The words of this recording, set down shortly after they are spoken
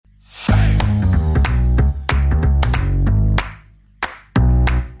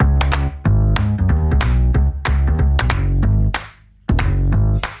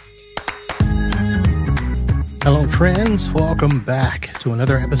Hello, friends. Welcome back to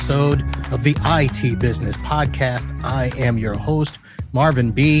another episode of the IT Business Podcast. I am your host,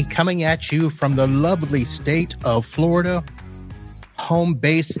 Marvin B., coming at you from the lovely state of Florida, home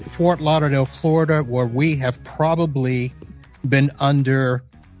base, Fort Lauderdale, Florida, where we have probably been under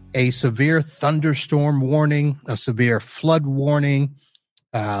a severe thunderstorm warning, a severe flood warning.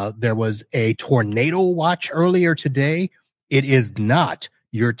 There was a tornado watch earlier today. It is not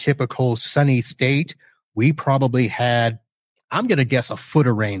your typical sunny state. We probably had, I'm going to guess, a foot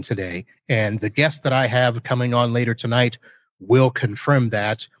of rain today. And the guest that I have coming on later tonight will confirm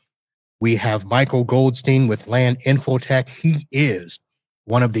that. We have Michael Goldstein with Land Infotech. He is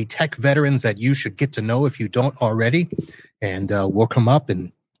one of the tech veterans that you should get to know if you don't already. And we'll come up,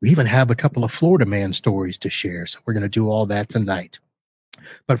 and we even have a couple of Florida man stories to share. So we're going to do all that tonight.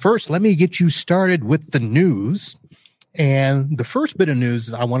 But first, let me get you started with the news. And the first bit of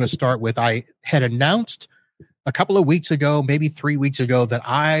news I want to start with, I had announced a couple of weeks ago, maybe 3 weeks ago, that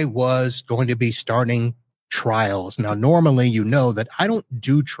I was going to be starting trials. Now, normally, you know that I don't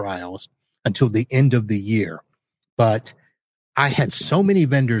do trials until the end of the year, but I had so many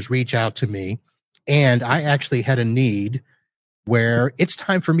vendors reach out to me, and I actually had a need where it's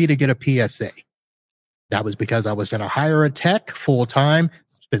time for me to get a PSA. That was because I was going to hire a tech full time.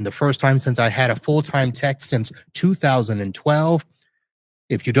 It's been the first time since I had a full-time tech since 2012.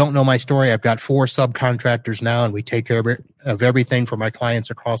 If you don't know my story, I've got 4 subcontractors now, and we take care of everything for my clients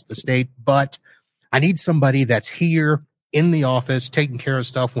across the state. But I need somebody that's here in the office taking care of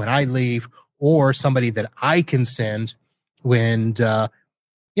stuff when I leave, or somebody that I can send when, some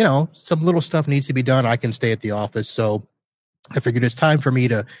little stuff needs to be done. I can stay at the office. So I figured it's time for me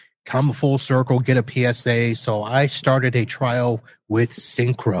to come full circle, get a PSA. So I started a trial with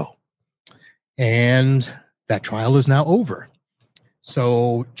Syncro, and that trial is now over.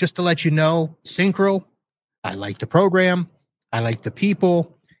 So just to let you know, Syncro, I like the program. I like the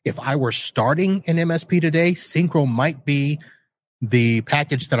people. If I were starting an MSP today, Syncro might be the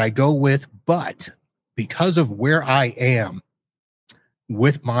package that I go with. But because of where I am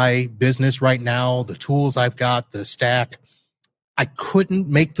with my business right now, the tools I've got, the stack, I couldn't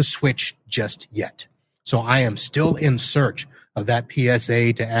make the switch just yet. So I am still in search of that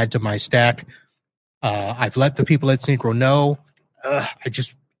PSA to add to my stack. I've let the people at Syncro know.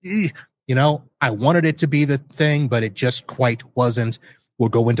 I wanted it to be the thing, but it just quite wasn't. We'll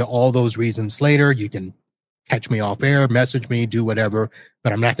go into all those reasons later. You can catch me off air, message me, do whatever,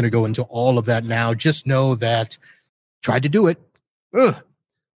 but I'm not going to go into all of that now. Just know that tried to do it.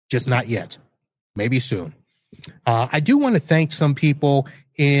 Just not yet. Maybe soon. I do want to thank some people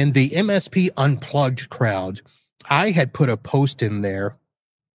in the MSP Unplugged crowd. I had put a post in there a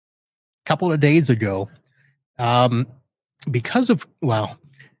couple of days ago because of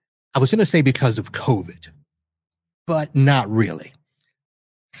COVID, but not really.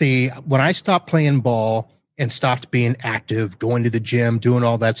 See, when I stopped playing ball and stopped being active, going to the gym, doing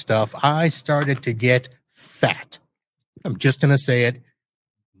all that stuff, I started to get fat. I'm just going to say it.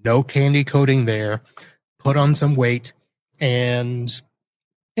 No candy coating there. Put on some weight. And,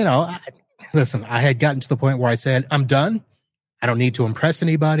 I had gotten to the point where I said, I'm done. I don't need to impress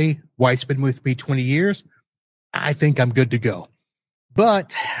anybody. Wife's been with me 20 years. I think I'm good to go.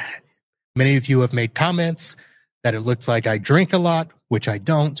 But many of you have made comments that it looks like I drink a lot, which I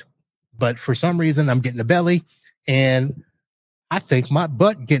don't. But for some reason, I'm getting a belly, and I think my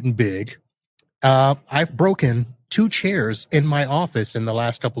butt getting big. I've broken 2 chairs in my office in the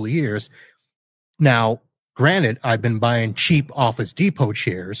last couple of years. Now, granted, I've been buying cheap Office Depot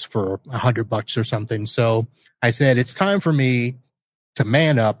chairs for $100 or something. So I said, it's time for me to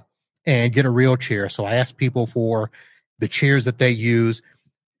man up and get a real chair. So I asked people for the chairs that they use.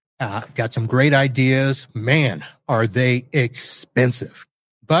 Got some great ideas. Man, are they expensive.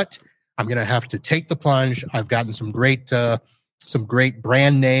 But I'm going to have to take the plunge. I've gotten some great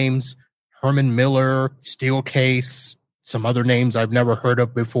brand names, Herman Miller, Steelcase, some other names I've never heard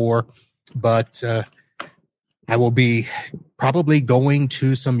of before. But I will be probably going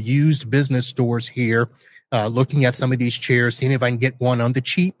to some used business stores here, looking at some of these chairs, seeing if I can get one on the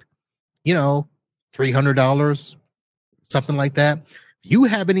cheap, $300, something like that. If you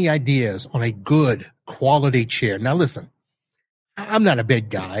have any ideas on a good quality chair, now listen, I'm not a big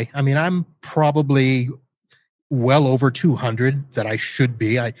guy. I mean, I'm probably well over 200 that I should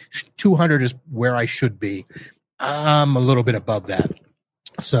be. 200 is where I should be. I'm a little bit above that.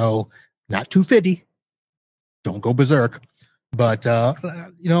 So not 250. Don't go berserk. But,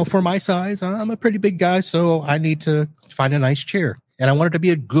 for my size, I'm a pretty big guy, so I need to find a nice chair. And I want it to be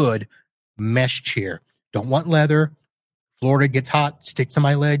a good mesh chair. Don't want leather. Florida gets hot, sticks to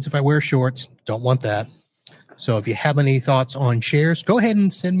my legs if I wear shorts. Don't want that. So if you have any thoughts on shares, go ahead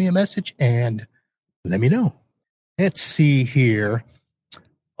and send me a message and let me know. Let's see here.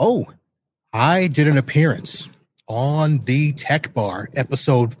 Oh, I did an appearance on the Tech Bar,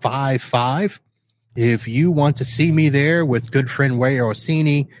 episode 55. If you want to see me there with good friend Ray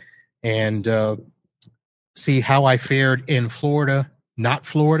Orsini and see how I fared in Florida, not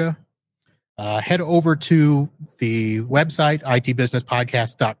Florida, head over to the website,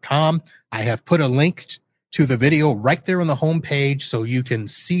 itbusinesspodcast.com. I have put a link to the video right there on the homepage so you can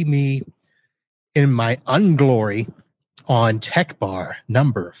see me in my unglory on Tech Bar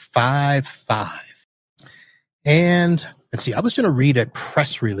number 55. And let's see, I was going to read a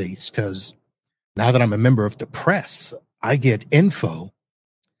press release because now that I'm a member of the press, I get info.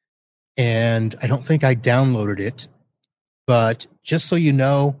 And I don't think I downloaded it. But just so you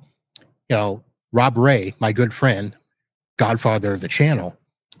know, Rob Ray, my good friend, godfather of the channel,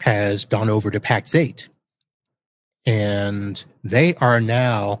 has gone over to Pax8. And they are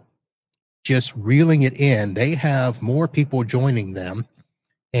now just reeling it in. They have more people joining them.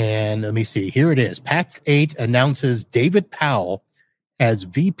 And let me see. Here it is. Pax8 announces David Powell as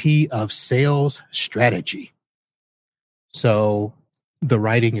VP of Sales Strategy. So the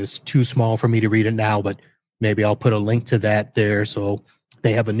writing is too small for me to read it now, but maybe I'll put a link to that there. So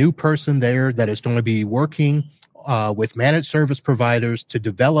they have a new person there that is going to be working with managed service providers to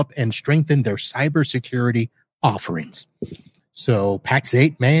develop and strengthen their cybersecurity offerings. So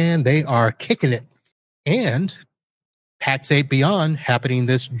Pax8, man, they are kicking it. And Pax8 Beyond happening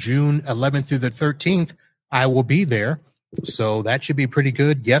this June 11th through the 13th. I will be there. So that should be pretty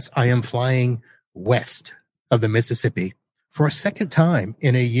good. Yes, I am flying west of the Mississippi for a second time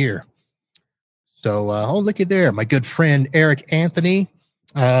in a year. So, look at there. My good friend, Eric Anthony.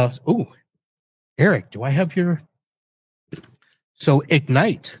 Eric, do I have your... So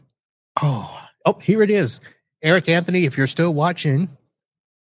Ignite. Oh, here it is. Eric Anthony, if you're still watching,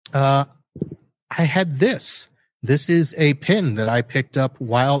 I had this. This is a pin that I picked up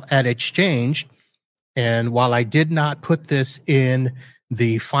while at Exchange. And while I did not put this in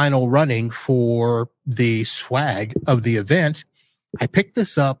the final running for the swag of the event, I picked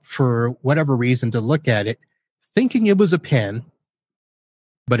this up for whatever reason to look at it, thinking it was a pin,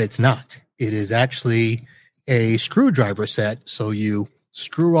 but it's not. It is actually a screwdriver set. So you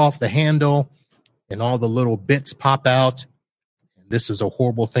screw off the handle and all the little bits pop out. This is a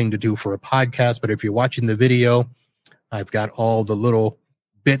horrible thing to do for a podcast, but if you're watching the video, I've got all the little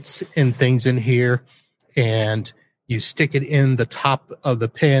bits and things in here, and you stick it in the top of the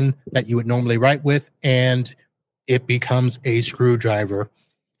pen that you would normally write with, and it becomes a screwdriver,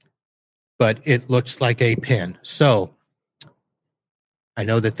 but it looks like a pen. So I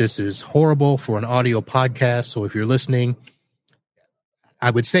know that this is horrible for an audio podcast, so if you're listening, I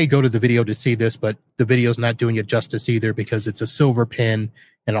would say go to the video to see this, but the video is not doing it justice either because it's a silver pen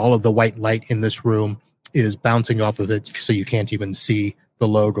and all of the white light in this room is bouncing off of it, so you can't even see the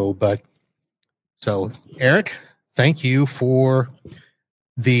logo. But so, Eric, thank you for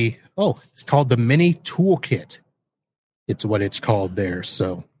it's called the Mini Toolkit. It's what it's called there.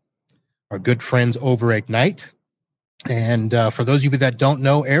 So our good friends over at Ignite. And for those of you that don't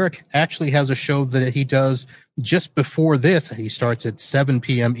know, Eric actually has a show that he does just before this. He starts at 7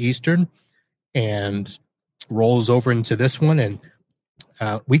 p.m. Eastern and rolls over into this one. And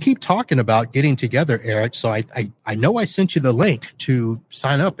we keep talking about getting together, Eric. So I know I sent you the link to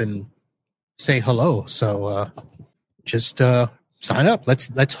sign up and say hello. So just sign up.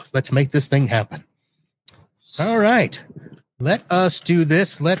 Let's make this thing happen. All right. Let us do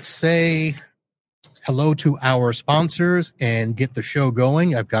this. Let's say hello to our sponsors and get the show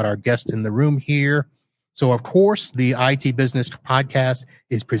going. I've got our guest in the room here. So, of course, the IT Business Podcast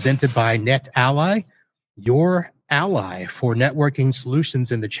is presented by NetAlly, your ally for networking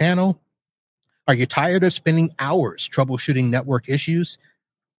solutions in the channel. Are you tired of spending hours troubleshooting network issues?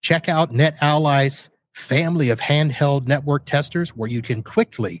 Check out NetAlly's family of handheld network testers where you can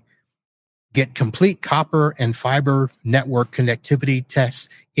quickly get complete copper and fiber network connectivity tests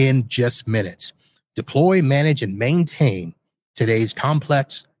in just minutes. Deploy, manage, and maintain today's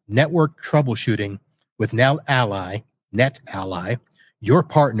complex network troubleshooting with NetAlly, your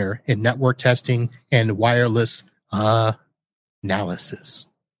partner in network testing and wireless analysis.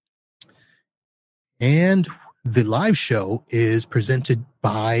 And the live show is presented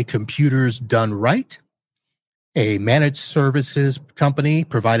by Computers Done Right, a managed services company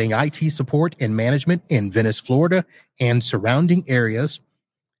providing IT support and management in Venice, Florida, and surrounding areas.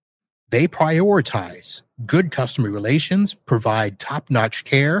 They prioritize good customer relations, provide top-notch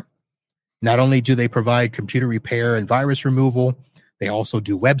care. Not only do they provide computer repair and virus removal, they also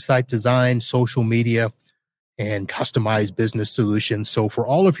do website design, social media, and customized business solutions. So for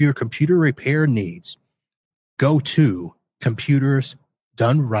all of your computer repair needs, go to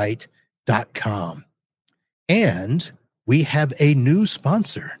computersdoneright.com. And we have a new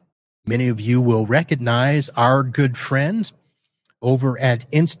sponsor. Many of you will recognize our good friends over at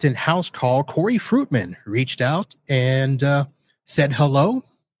Instant House Call. Corey Fruitman reached out and said hello.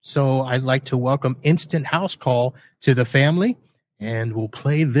 So I'd like to welcome Instant House Call to the family, and we'll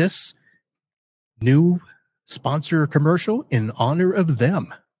play this new sponsor commercial in honor of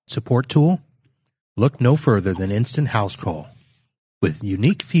them. Support tool? Look no further than Instant House Call. With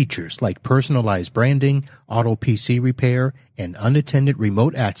unique features like personalized branding, auto PC repair, and unattended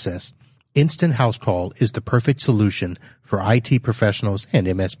remote access, Instant House Call is the perfect solution for IT professionals and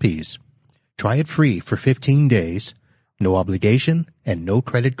MSPs. Try it free for 15 days, no obligation, and no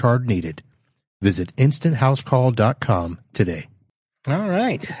credit card needed. Visit instanthousecall.com today. All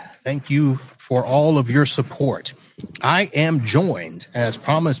right. Thank you for all of your support. I am joined, as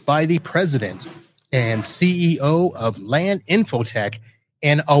promised, by the president and CEO of LAN Infotech,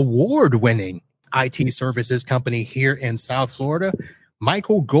 an award-winning IT services company here in South Florida.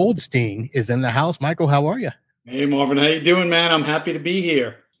 Michael Goldstein is in the house. Michael, how are you? Hey, Marvin. How you doing, man? I'm happy to be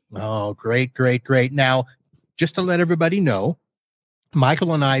here. Oh, great, great, great. Now, just to let everybody know,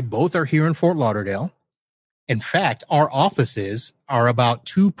 Michael and I both are here in Fort Lauderdale. In fact, our offices are about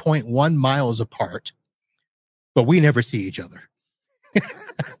 2.1 miles apart, but we never see each other.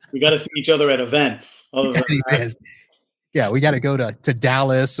 We got to see each other at events. Yeah, we got to go to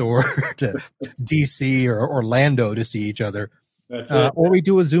Dallas or to DC or Orlando to see each other. That's it. Or we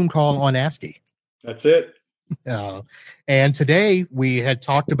do a Zoom call on ASCII. That's it. And today we had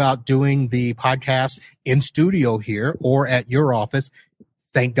talked about doing the podcast in studio here or at your office.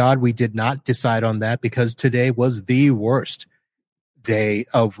 Thank God we did not decide on that, because today was the worst day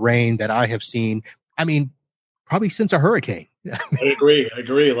of rain that I have seen. I mean, probably since a hurricane. I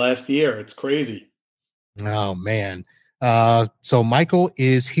agree. Last year. It's crazy. Oh, man. So Michael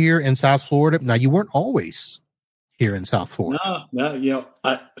is here in South Florida. Now, you weren't always here in South Florida. No.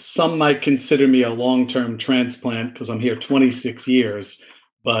 Some might consider me a long-term transplant because I'm here 26 years.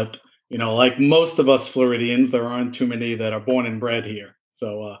 But, like most of us Floridians, there aren't too many that are born and bred here.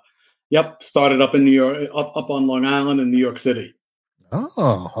 So, started up in New York, up on Long Island in New York City.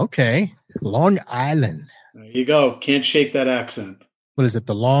 Oh, okay. Long Island. There you go. Can't shake that accent. What is it?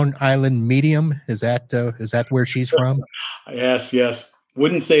 The Long Island medium? Is that where she's from? Yes.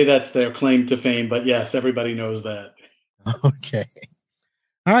 Wouldn't say that's their claim to fame, but yes, everybody knows that. Okay.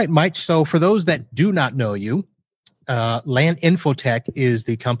 All right, Mike. So for those that do not know you, LAN Infotech is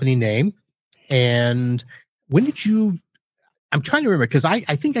the company name. And when did you, I'm trying to remember, because I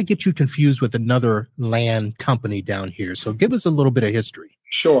think I get you confused with another LAN company down here. So give us a little bit of history.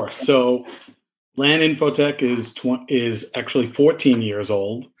 Sure. So LAN Infotech is actually 14 years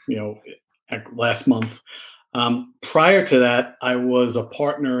old, last month. Prior to that, I was a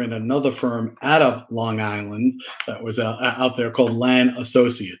partner in another firm out of Long Island that was out there called LAN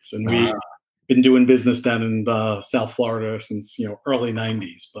Associates. And we've been doing business down in South Florida since, early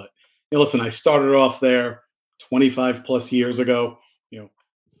 90s. But listen, I started off there 25 plus years ago.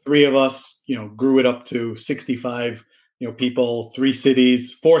 Three of us, grew it up to 65 people, 4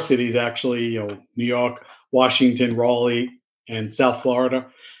 cities actually, New York, Washington, Raleigh, and South Florida,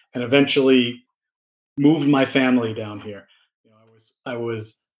 and eventually moved my family down here. I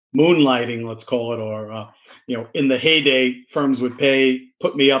was moonlighting, let's call it, or in the heyday, firms would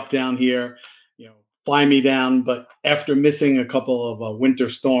put me up down here, fly me down. But after missing a couple of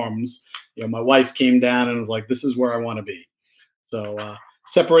winter storms, my wife came down and was like, "This is where I want to be." So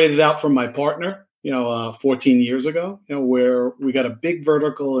separated out from my partner, 14 years ago, where we got a big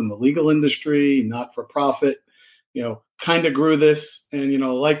vertical in the legal industry, not for profit, kind of grew this. And,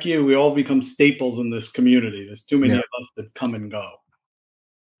 like you, we all become staples in this community. There's too many of us that come and go.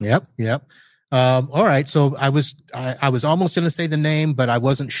 Yep. All right. So I was almost going to say the name, but I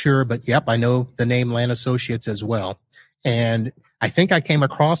wasn't sure. But yep, I know the name LAN Associates as well. And I think I came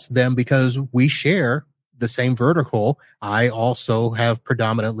across them because we share the same vertical. I also have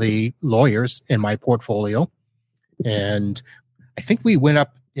predominantly lawyers in my portfolio, and I think we went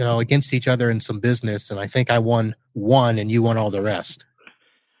up, against each other in some business, and I think I won one and you won all the rest.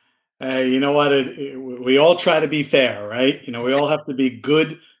 Hey, you know what? We all try to be fair, right? We all have to be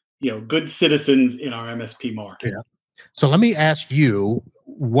good, good citizens in our MSP market. Yeah. So let me ask you,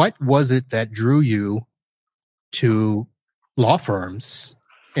 what was it that drew you to law firms?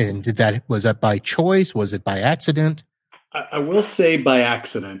 And was that by choice? Was it by accident? I will say by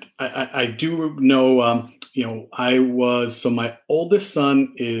accident. I do know, my oldest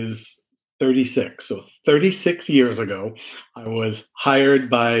son is 36. So 36 years ago, I was hired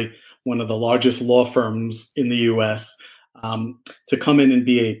by one of the largest law firms in the US to come in and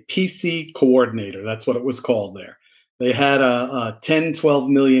be a PC coordinator. That's what it was called there. They had a $10, $12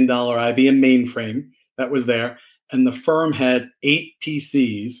 million IBM mainframe that was there, and the firm had 8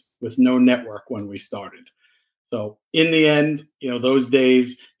 PCs with no network when we started. So in the end, those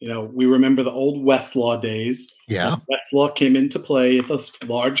days, we remember the old Westlaw days. Yeah. Westlaw came into play at this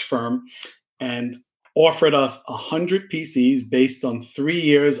large firm and offered us 100 PCs based on 3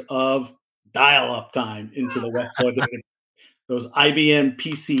 years of dial-up time into the Westlaw database. Those IBM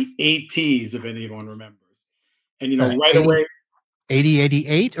PC ATs, if anyone remembers. And, right away.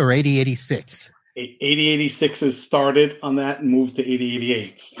 8088 or 8086? 8086s started on that and moved to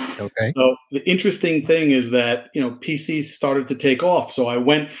 8088s. Okay. So the interesting thing is that, PCs started to take off. So I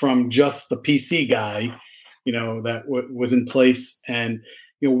went from just the PC guy, that was in place. And,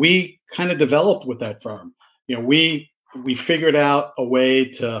 we kind of developed with that firm. We figured out a way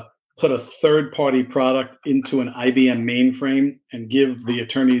to put a third-party product into an IBM mainframe and give the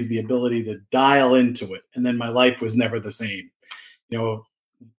attorneys the ability to dial into it. And then my life was never the same.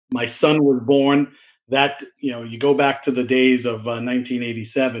 My son was born. That, you go back to the days of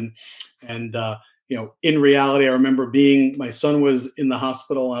 1987. And, in reality, I remember my son was in the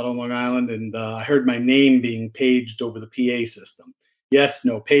hospital out on Long Island, and I heard my name being paged over the PA system. Yes,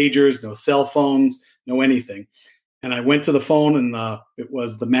 no pagers, no cell phones, no anything. And I went to the phone, and it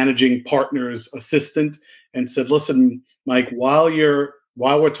was the managing partner's assistant, and said, "Listen, Mike, while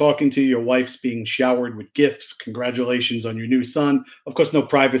we're talking to you, your wife's being showered with gifts. Congratulations on your new son." Of course, no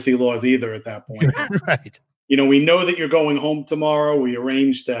privacy laws either at that point. Right. We know that you're going home tomorrow. We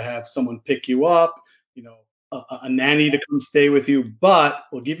arranged to have someone pick you up, a nanny to come stay with you, but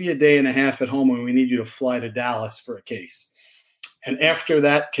we'll give you a day and a half at home and we need you to fly to Dallas for a case. And after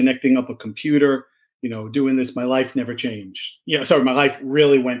that, connecting up a computer, doing this, my life never changed. My life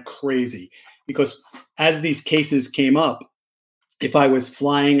really went crazy because as these cases came up, if I was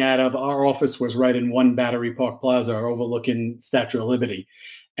flying out of our office was right in One Battery Park Plaza overlooking Statue of Liberty.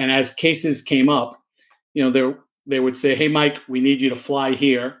 And as cases came up, they would say, "Hey, Mike, we need you to fly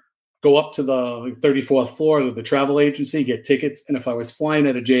here, go up to the 34th floor of the travel agency, get tickets." And if I was flying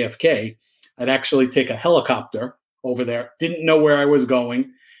at a JFK, I'd actually take a helicopter over there, didn't know where I was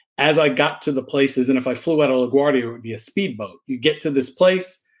going. As I got to the places, and if I flew out of LaGuardia, it would be a speedboat. You get to this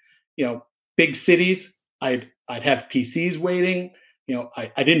place, big cities, I'd have PCs waiting.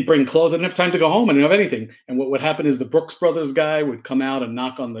 I didn't bring clothes. I didn't have time to go home. I didn't have anything. And what would happen is the Brooks Brothers guy would come out and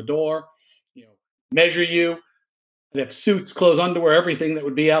knock on the door, measure you. I'd have suits, clothes, underwear, everything that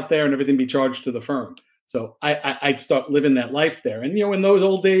would be out there, and everything be charged to the firm. So I'd start living that life there. And, in those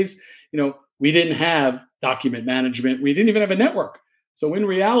old days, we didn't have document management. We didn't even have a network. So in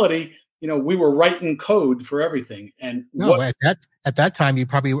reality, we were writing code for everything. And at that time, you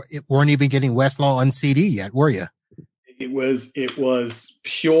probably weren't even getting Westlaw on CD yet, were you? It was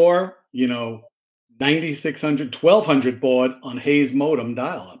pure, 9600, 1200 baud on Hayes modem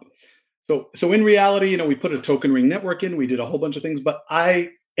dial-up. So in reality, we put a token ring network in, we did a whole bunch of things, but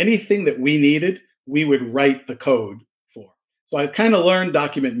anything that we needed, we would write the code for. So I kind of learned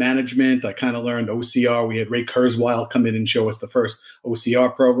document management. I kind of learned OCR. We had Ray Kurzweil come in and show us the first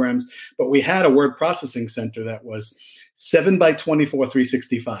OCR programs, but we had a word processing center that was 7 by 24,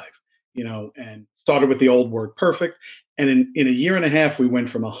 365, and started with the old WordPerfect. And in a year and a half, we went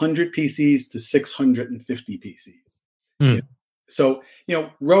from 100 PCs to 650 PCs. So,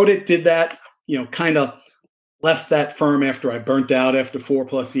 wrote it, did that, kind of left that firm after I burnt out after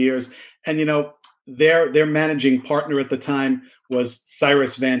 4+ years. And, their managing partner at the time was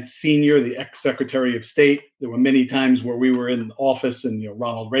Cyrus Vance Sr., the ex-Secretary of State. There were many times where we were in the office and,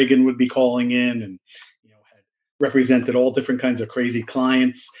 Ronald Reagan would be calling in and, had represented all different kinds of crazy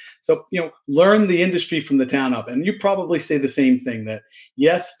clients. So, learn the industry from the town up. And you probably say the same thing, that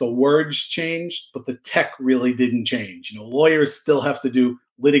yes, the words changed, but the tech really didn't change. Lawyers still have to do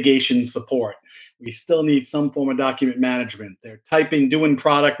litigation support. We still need some form of document management. They're typing, doing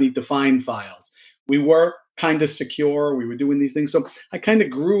product, need to find files. We were kind of secure. We were doing these things. So I kind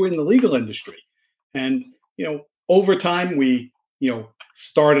of grew in the legal industry. And, over time, we,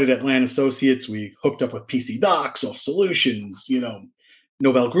 started at Land Associates. We hooked up with PC Docs, Off Solutions,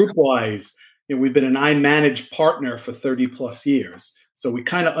 Novell Groupwise. We've been an iManage partner for 30+ years. So we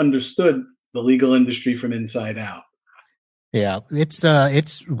kind of understood the legal industry from inside out. Yeah, it's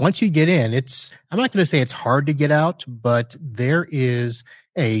once you get in, I'm not going to say it's hard to get out, but there is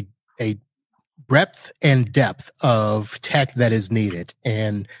a breadth and depth of tech that is needed.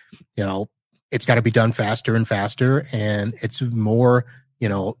 And, it's got to be done faster and faster. And it's more,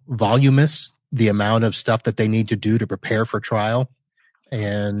 voluminous, the amount of stuff that they need to do to prepare for trial.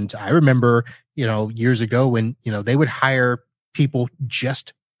 And I remember, years ago when, they would hire people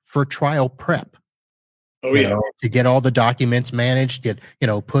just for trial prep. Oh, yeah. To get all the documents managed,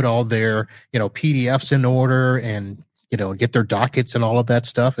 put all their, PDFs in order and, get their dockets and all of that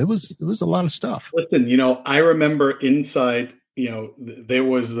stuff. It was a lot of stuff. Listen, I remember inside, there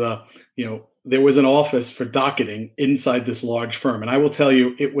was, there was an office for docketing inside this large firm. And I will tell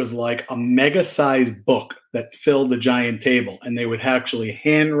you, it was like a mega-sized book that filled a giant table. And they would actually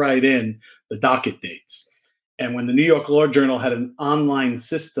handwrite in the docket dates. And when the New York Law Journal had an online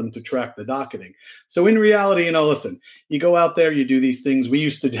system to track the docketing. So in reality, listen, you go out there, you do these things. We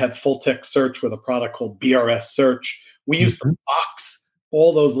used to have full text search with a product called BRS Search. We used to box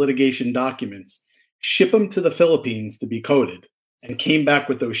all those litigation documents, ship them to the Philippines to be coded, and came back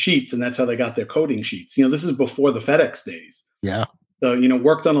with those sheets. And that's how they got their coding sheets. This is before the FedEx days. Yeah. So,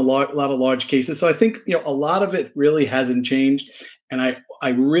 worked on a lot of large cases. So I think, a lot of it really hasn't changed. And I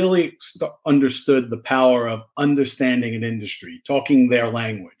really understood the power of understanding an industry, talking their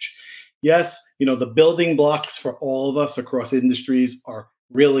language. Yes, the building blocks for all of us across industries are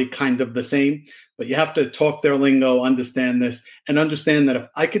really kind of the same, but you have to talk their lingo, understand this, and understand that if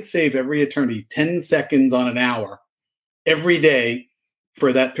I could save every attorney 10 seconds on an hour every day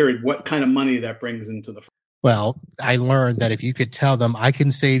for that period, what kind of money that brings into the firm. Well, I learned that if you could tell them I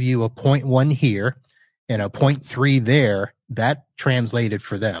can save you a 0.1 here and a 0.3 there, that translated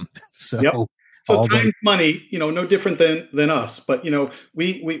for them. So, yep. So time's money, no different than us. But,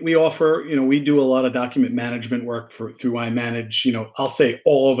 we offer, we do a lot of document management work through iManage, I'll say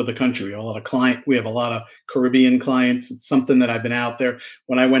all over the country. We have a lot of Caribbean clients. It's something that I've been out there.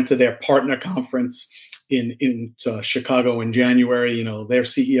 When I went to their partner conference in Chicago in January, their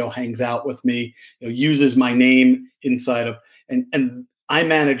CEO hangs out with me, uses my name inside of, and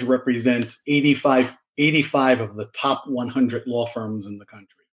iManage represents 85 of the top 100 law firms in the country.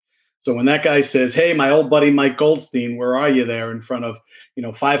 So when that guy says, "Hey, my old buddy Mike Goldstein, where are you?" there in front of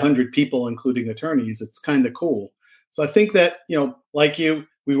 500 people, including attorneys, it's kind of cool. So I think that like you,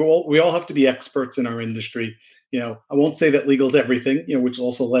 we all have to be experts in our industry. I won't say that legal's everything, which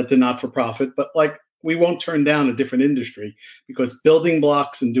also led to not-for-profit, but we won't turn down a different industry because building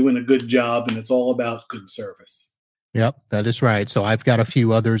blocks and doing a good job, and it's all about good service. Yep, that is right. So I've got a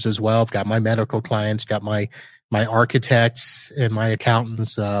few others as well. I've got my medical clients, got my architects and my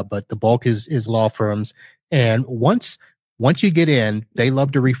accountants, but the bulk is law firms. And once you get in, they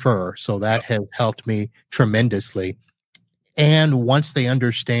love to refer. So that has helped me tremendously. And once they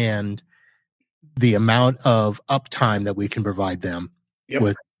understand the amount of uptime that we can provide them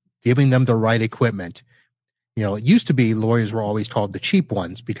with giving them the right equipment. It used to be lawyers were always called the cheap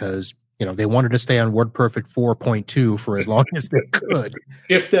ones because they wanted to stay on WordPerfect 4.2 for as long as they could.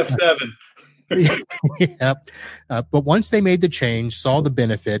 Shift F7. Yep. But once they made the change, saw the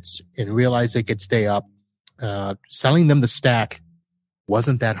benefits, and realized they could stay up, selling them the stack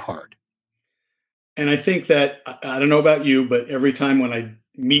wasn't that hard. And I think that, I don't know about you, but every time when I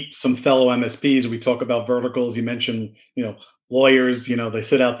meet some fellow MSPs, we talk about verticals. You mentioned, lawyers, they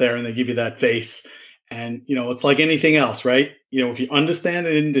sit out there and they give you that face. And, it's like anything else, right? If you understand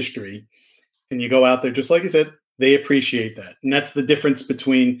an industry and you go out there, just like you said, they appreciate that. And that's the difference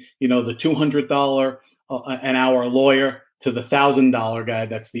between, the $200 an hour lawyer to the $1,000 guy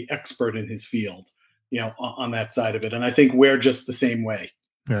that's the expert in his field, on that side of it. And I think we're just the same way.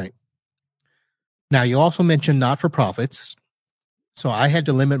 Right. Now, you also mentioned not-for-profits. So I had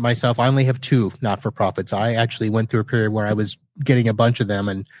to limit myself. I only have 2 not-for-profits. I actually went through a period where I was getting a bunch of them,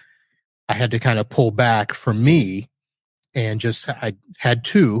 and I had to kind of pull back for me and I had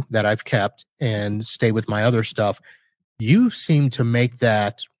 2 that I've kept and stay with my other stuff. You seem to make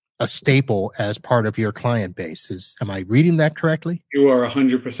that a staple as part of your client base. Am I reading that correctly? You are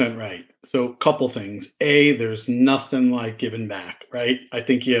 100% right. So a couple things. A, there's nothing like giving back, right? I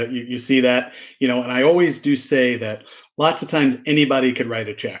think you see that, and I always do say that lots of times anybody could write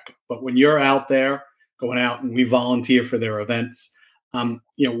a check, but when you're out there going out and we volunteer for their events,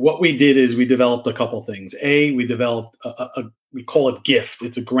 what we did is we developed a couple things. A, we developed we call it GIFT.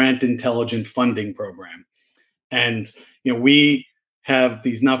 It's a grant intelligent funding program. And, we have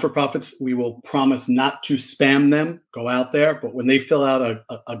these not-for-profits. We will promise not to spam them, go out there. But when they fill out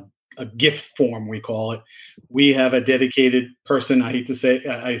a gift form, we call it, we have a dedicated person. I hate to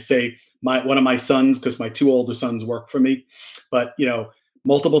say, one of my sons, because my 2 older sons work for me. But,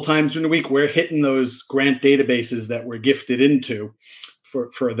 multiple times during the week, we're hitting those grant databases that we're gifted into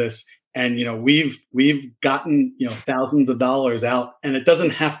for this. And, we've gotten, thousands of dollars out, and it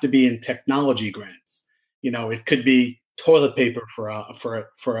doesn't have to be in technology grants. It could be toilet paper for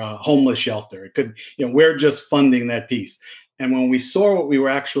a homeless shelter. It could, we're just funding that piece. And when we saw what we were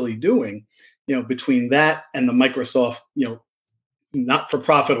actually doing, between that and the Microsoft, not for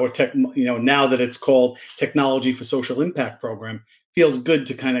profit or tech, now that it's called Technology for Social Impact program, feels good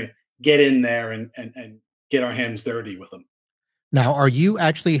to kind of get in there and get our hands dirty with them. Now, are you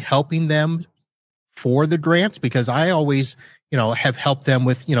actually helping them for the grants? Because I always, have helped them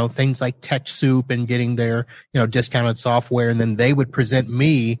with, things like TechSoup and getting their, discounted software. And then they would present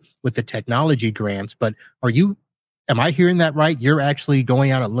me with the technology grants. But am I hearing that right? You're actually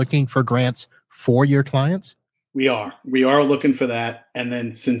going out and looking for grants for your clients? We are looking for that. And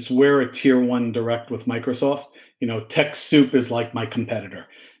then since we're a tier 1 direct with Microsoft, TechSoup is like my competitor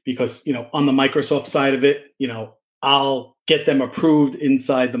because, on the Microsoft side of it, I'll get them approved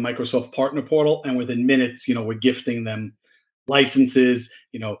inside the Microsoft Partner Portal, and within minutes, we're gifting them licenses,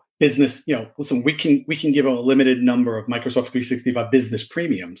 business. Listen, we can give a limited number of Microsoft 365 business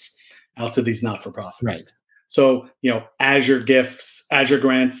premiums out to these not-for-profits. Right. So, Azure gifts, Azure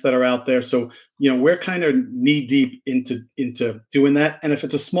grants that are out there. So, we're kind of knee deep into doing that. And if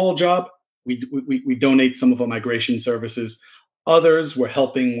it's a small job, we donate some of our migration services. Others, we're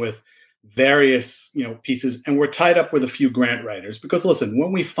helping with various pieces, and we're tied up with a few grant writers because listen,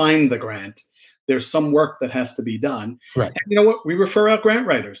 when we find the grant, there's some work that has to be done. Right. And you know what? We refer out grant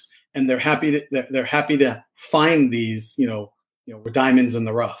writers, and they're happy to find these we're diamonds in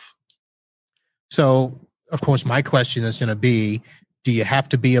the rough. So, of course, my question is going to be: do you have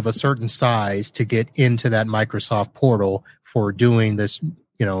to be of a certain size to get into that Microsoft portal for doing this?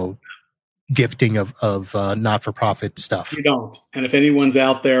 Gifting of not-for-profit stuff? You don't. And if anyone's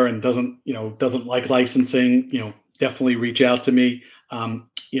out there and doesn't like licensing, definitely reach out to me.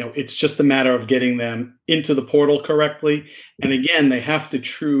 It's just a matter of getting them into the portal correctly. And again, they have to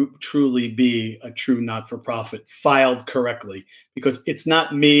truly be a true not-for-profit filed correctly, because it's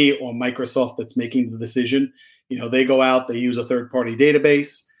not me or Microsoft that's making the decision. They go out, they use a third-party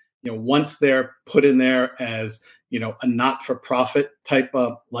database. Once they're put in there as, a not-for-profit type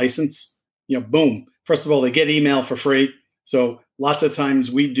of license, boom. First of all, they get email for free. So lots of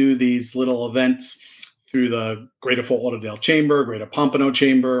times we do these little events through the Greater Fort Lauderdale Chamber, Greater Pompano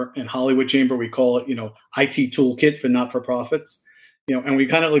Chamber, and Hollywood Chamber. We call it, IT Toolkit for not-for-profits. And we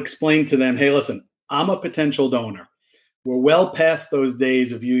kind of explain to them, hey, listen, I'm a potential donor. We're well past those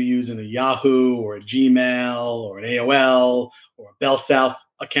days of you using a Yahoo or a Gmail or an AOL or a Bell South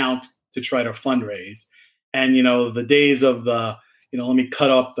account to try to fundraise. And, the days of the, let me cut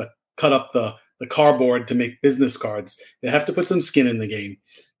up the cardboard to make business cards. They have to put some skin in the game.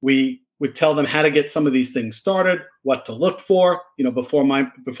 We would tell them how to get some of these things started, what to look for,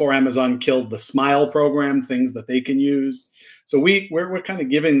 before Amazon killed the Smile program, things that they can use. So we're kind of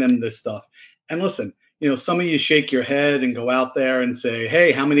giving them this stuff. And listen, some of you shake your head and go out there and say,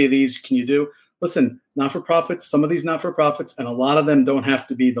 hey, how many of these can you do? Listen, not-for-profits, some of these not-for-profits, and a lot of them don't have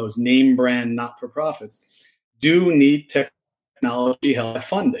to be those name brand not-for-profits, do need technology help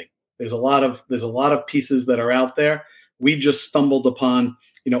funding. There's a lot of pieces that are out there. We just stumbled upon,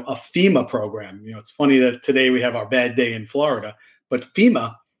 a FEMA program. It's funny that today we have our bad day in Florida, but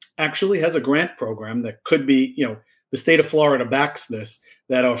FEMA actually has a grant program that could be, the state of Florida backs this,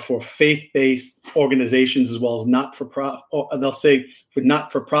 that are for faith-based organizations as well as not-for-profit, or they'll say for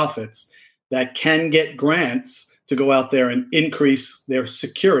not-for-profits that can get grants to go out there and increase their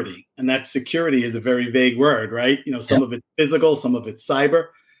security. And that security is a very vague word, right? Some of it's physical, some of it's cyber.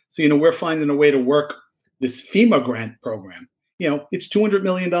 So, we're finding a way to work this FEMA grant program. It's $200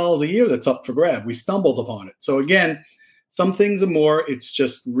 million a year that's up for grab. We stumbled upon it. So again, some things are more. It's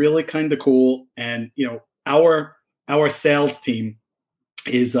just really kind of cool. And, our sales team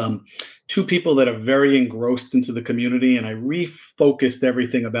is 2 people that are very engrossed into the community. And I refocused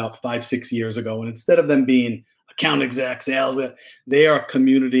everything about 5-6 years ago. And instead of them being account exec, sales, they are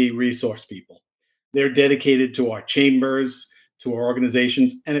community resource people. They're dedicated to our chambers, to our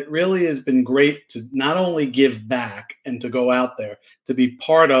organizations. And it really has been great to not only give back and to go out there to be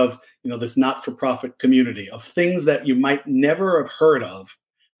part of, this not-for-profit community of things that you might never have heard of,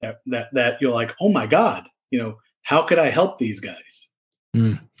 that you're like, oh my God, how could I help these guys?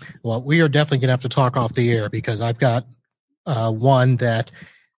 Well, we are definitely going to have to talk off the air, because I've got one that,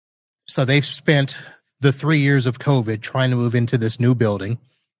 so they've spent the 3 years of COVID trying to move into this new building.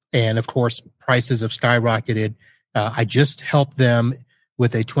 And of course, prices have skyrocketed. I just helped them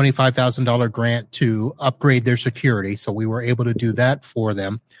with a $25,000 grant to upgrade their security. So we were able to do that for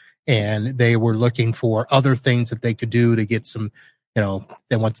them. And they were looking for other things that they could do to get some,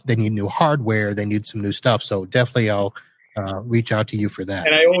 they need new hardware, they need some new stuff. So definitely I'll reach out to you for that.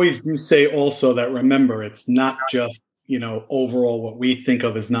 And I always do say also that, remember, it's not just, overall what we think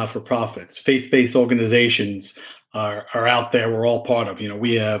of as not-for-profits. Faith-based organizations are out there. We're all part of.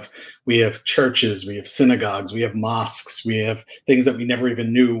 We have churches, we have synagogues, we have mosques, we have things that we never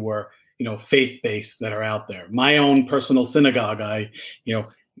even knew were faith-based that are out there. My own personal synagogue, I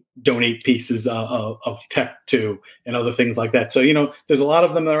donate pieces of tech to and other things like that. So there's a lot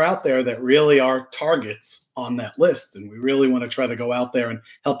of them that are out there that really are targets on that list, and we really want to try to go out there and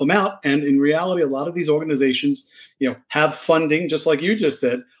help them out. And in reality, a lot of these organizations have funding, just like you just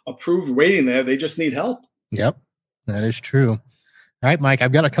said, approved waiting there. They just need help. Yep, that is true. All right, Mike,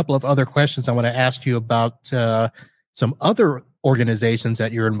 I've got a couple of other questions I want to ask you about some other organizations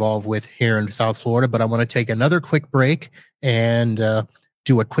that you're involved with here in South Florida, but I want to take another quick break and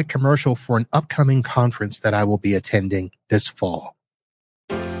do a quick commercial for an upcoming conference that I will be attending this fall.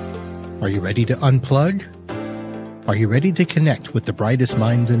 Are you ready to unplug? Are you ready to connect with the brightest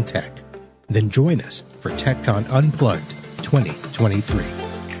minds in tech? Then join us for TechCon Unplugged 2023.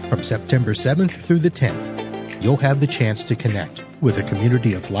 From September 7th through the 10th, you'll have the chance to connect with a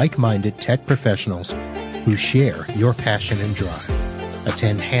community of like-minded tech professionals who share your passion and drive.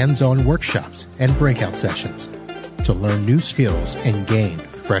 Attend hands-on workshops and breakout sessions to learn new skills and gain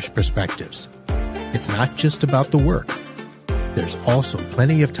fresh perspectives. It's not just about the work. There's also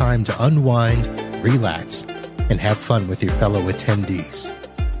plenty of time to unwind, relax, and have fun with your fellow attendees.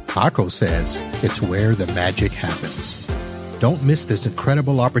 Akko says it's where the magic happens. Don't miss this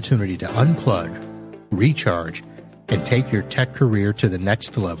incredible opportunity to unplug, recharge, and take your tech career to the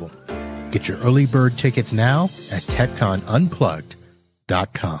next level. Get your early bird tickets now at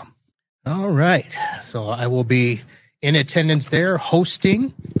TechConUnplugged.com. All right. So I will be in attendance there,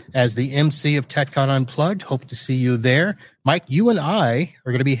 hosting as the MC of TechCon Unplugged. Hope to see you there. Mike, you and I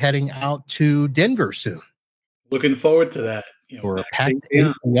are going to be heading out to Denver soon. Looking forward to that. For PAX 8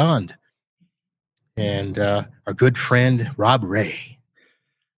 Beyond. And our good friend, Rob Ray.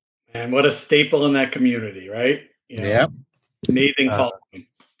 And what a staple in that community, right? Yep. Amazing following.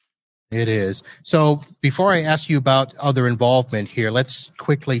 It is. So before I ask you about other involvement here, let's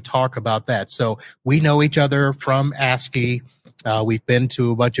quickly talk about that. So we know each other from ASCII. We've been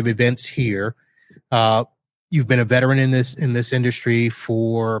to a bunch of events here. You've been a veteran in this industry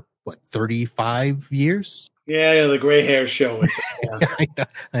for 35 years? Yeah, the gray hair show.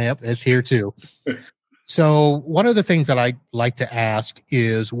 Yep, it's here too. So one of the things that I like to ask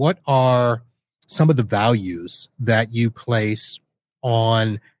is, what are some of the values that you place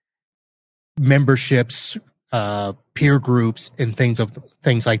on memberships, peer groups, and things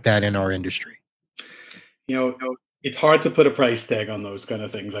like that in our industry? It's hard to put a price tag on those kind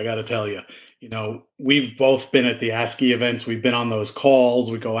of things. I got to tell you, we've both been at the ASCII events. We've been on those calls.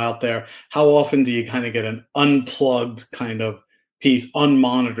 We go out there. How often do you kind of get an unplugged kind of piece,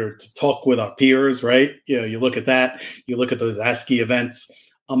 unmonitored, to talk with our peers, right? You look at that. You look at those ASCII events.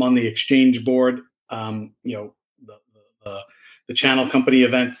 I'm on the exchange board. The channel company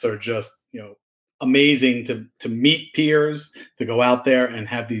events are just, amazing to meet peers, to go out there and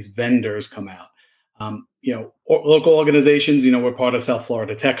have these vendors come out. Local organizations, we're part of South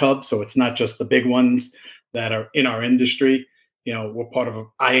Florida Tech Hub, so it's not just the big ones that are in our industry. We're part of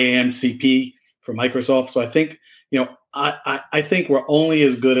IAMCP for Microsoft. So I think, I think we're only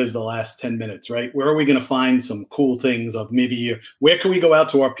as good as the last 10 minutes, right? Where are we going to find some cool things of maybe, where can we go out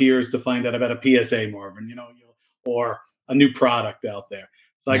to our peers to find out about a PSA, Marvin, or a new product out there?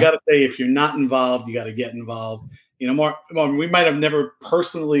 So I got to say, if you're not involved, you got to get involved. Marvin, we might have never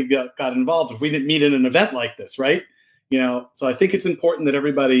personally got involved if we didn't meet in an event like this, right? So I think it's important that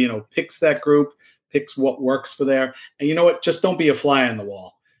everybody, picks that group, picks what works for there. And you know what? Just don't be a fly on the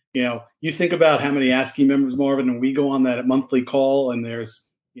wall. You think about how many ASCII members, Marvin, and we go on that monthly call and there's,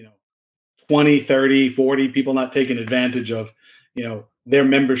 20, 30, 40 people not taking advantage of, their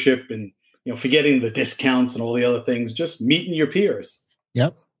membership and, forgetting the discounts and all the other things, just meeting your peers.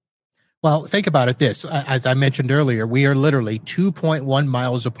 Yep. Well, think about it this. As I mentioned earlier, we are literally 2.1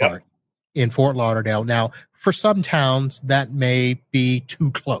 miles apart in Fort Lauderdale. Now, for some towns, that may be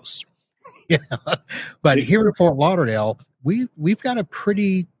too close. But here in Fort Lauderdale, we've got a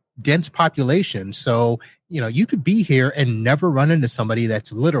pretty dense population. So, you could be here and never run into somebody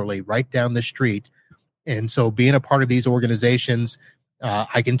that's literally right down the street. And so being a part of these organizations,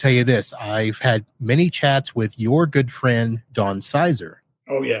 I can tell you this, I've had many chats with your good friend, Dawn Sizer.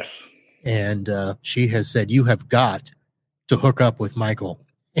 Oh, yes. And she has said, you have got to hook up with Michael.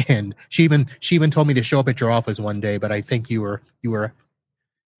 And she even told me to show up at your office one day, but I think you were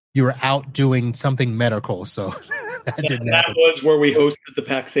out doing something medical. So that was where we hosted the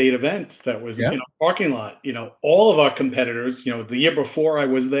PAX 8 event. That was in a parking lot. All of our competitors, the year before I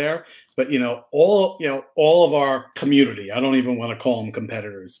was there, but all of our community, I don't even want to call them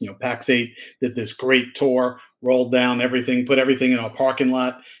competitors. Pax8 did this great tour, rolled down everything, put everything in our parking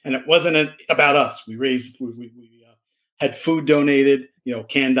lot, and it wasn't about us. We had food donated,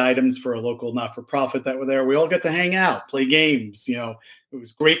 canned items for a local not-for-profit that were there. We all got to hang out, play games. It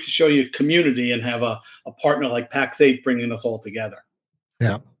was great to show you community and have a partner like Pax8 bringing us all together.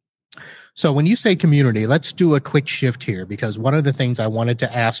 Yeah. So when you say community, let's do a quick shift here, because one of the things I wanted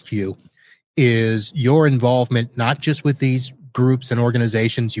to ask you is your involvement, not just with these groups and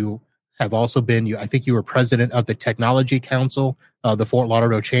organizations. You have also been, I think you were president of the Technology Council of the Fort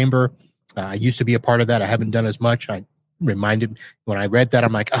Lauderdale Chamber. I used to be a part of that. I haven't done as much. I reminded when I read that,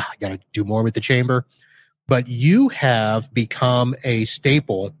 I'm like, I got to do more with the chamber. But you have become a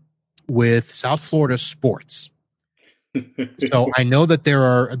staple with South Florida sports. So I know that there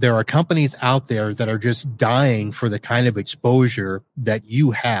are companies out there that are just dying for the kind of exposure that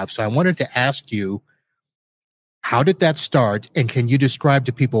you have. So I wanted to ask you, how did that start? And can you describe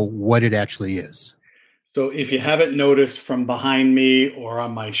to people what it actually is? So if you haven't noticed from behind me or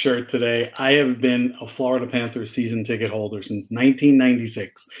on my shirt today, I have been a Florida Panthers season ticket holder since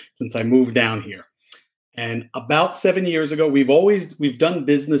 1996, since I moved down here. And about 7 years ago, we've done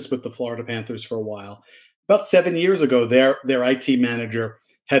business with the Florida Panthers for a while. About 7 years ago, their IT manager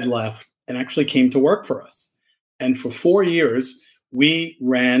had left and actually came to work for us. And for 4 years, we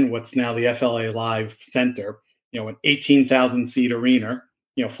ran what's now the FLA Live Center, an 18,000 seat arena.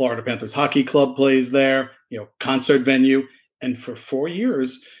 Florida Panthers Hockey Club plays there, concert venue. And for 4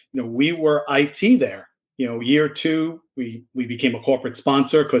 years, we were IT there. Year two, we became a corporate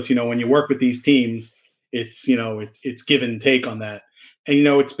sponsor because, when you work with these teams, it's give and take on that. And,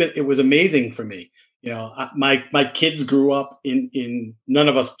 it was amazing for me. My kids grew up in none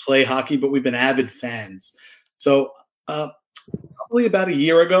of us play hockey, but we've been avid fans. So probably about a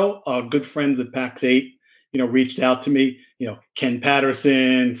year ago, our good friends at Pax8, reached out to me, Ken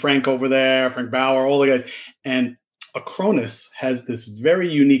Patterson, Frank over there, Frank Bauer, all the guys. And Acronis has this very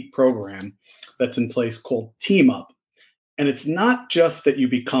unique program that's in place called Team Up. And it's not just that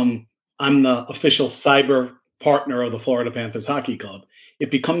I'm the official cyber partner of the Florida Panthers Hockey Club.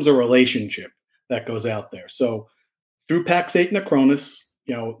 It becomes a relationship that goes out there. So through Pax8 and Acronis,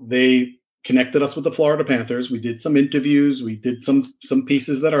 they connected us with the Florida Panthers. We did some interviews. We did some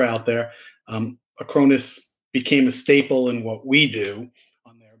pieces that are out there. Acronis became a staple in what we do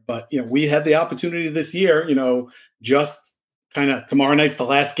on there. But, we had the opportunity this year, just kind of tomorrow night's the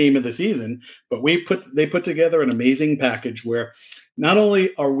last game of the season, but they put together an amazing package where not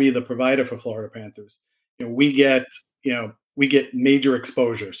only are we the provider for Florida Panthers, we get major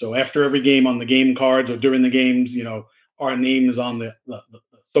exposure. So after every game on the game cards or during the games, our name is on the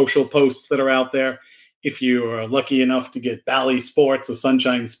social posts that are out there. If you are lucky enough to get Bally Sports or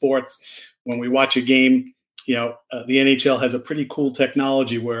Sunshine Sports, when we watch a game, the NHL has a pretty cool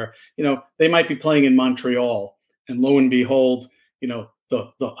technology where, they might be playing in Montreal, and lo and behold, the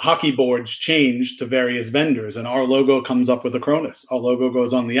hockey boards change to various vendors, and our logo comes up with Acronis. Our logo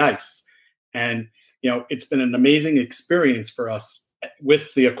goes on the ice. And, it's been an amazing experience for us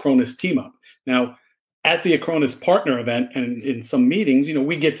with the Acronis team up. Now, at the Acronis partner event and in some meetings,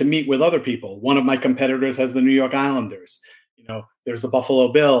 we get to meet with other people. One of my competitors has the New York Islanders. There's the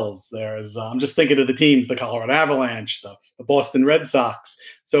Buffalo Bills. There's, I'm just thinking of the teams, the Colorado Avalanche, the Boston Red Sox.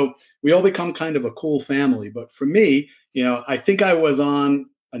 So we all become kind of a cool family. But for me, I think I was on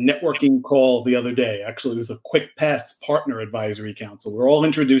a networking call the other day. Actually, it was a Quick Pass Partner Advisory Council. We're all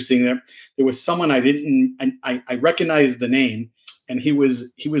introducing them. There was someone I recognized the name, and he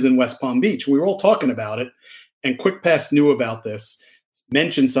was in West Palm Beach. We were all talking about it, and Quick Pass knew about this,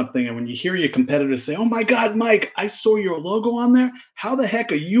 mentioned something. And when you hear your competitors say, "Oh my God, Mike, I saw your logo on there. How the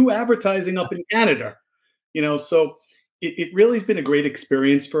heck are you advertising up in Canada?" So it really has been a great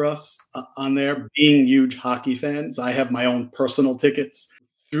experience for us on there, being huge hockey fans. I have my own personal tickets.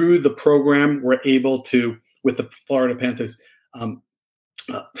 Through the program, we're able to, with the Florida Panthers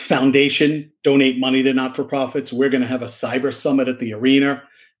Foundation, donate money to not-for-profits. We're going to have a cyber summit at the arena.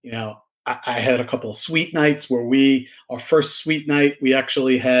 I had a couple of suite nights where our first suite night, we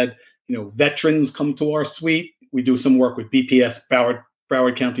actually had, veterans come to our suite. We do some work with BPS,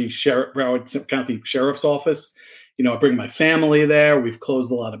 Broward County Sheriff's Office. I bring my family there. We've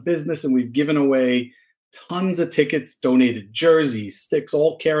closed a lot of business, and we've given away tons of tickets, donated jerseys, sticks,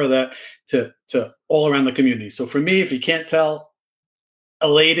 all care of that to all around the community. So for me, if you can't tell,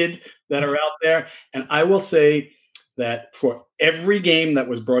 elated that are out there. And I will say that for every game that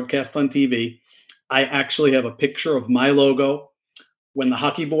was broadcast on TV, I actually have a picture of my logo. When the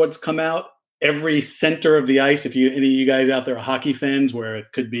hockey boards come out, every center of the ice. If any of you guys out there are hockey fans, where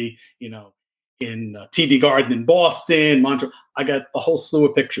it could be, in TD Garden in Boston, Montreal, I got a whole slew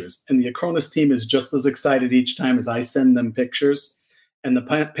of pictures. And the Acronis team is just as excited each time as I send them pictures. And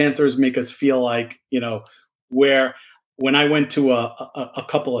the Panthers make us feel like, where when I went to a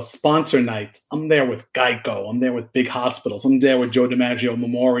couple of sponsor nights, I'm there with Geico, I'm there with big hospitals, I'm there with Joe DiMaggio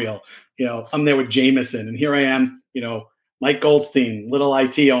Memorial, I'm there with Jameson, and here I am, Mike Goldstein, little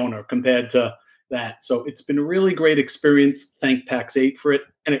IT owner compared to that. So it's been a really great experience. Thank Pax8 for it,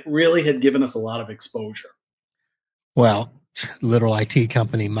 and it really had given us a lot of exposure. Well, little IT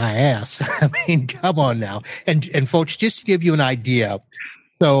company, my ass. I mean, come on now. And folks, just to give you an idea,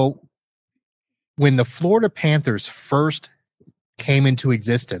 so when the Florida Panthers first came into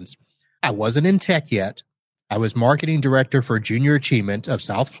existence, I wasn't in tech yet. I was marketing director for Junior Achievement of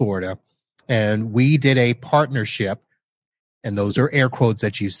South Florida, and we did a partnership, and those are air quotes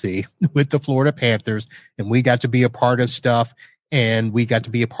that you see, with the Florida Panthers, and we got to be a part of stuff, and we got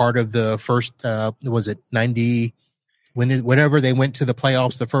to be a part of the first, was it 90, whenever they went to the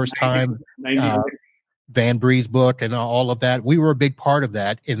playoffs the first time, Van Bree's book and all of that. We were a big part of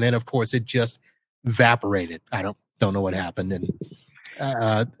that, and then, of course, it just evaporated. I don't know what happened, and it's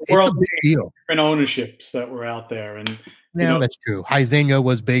a big deal. Different ownerships that were out there, and that's true. Huizenga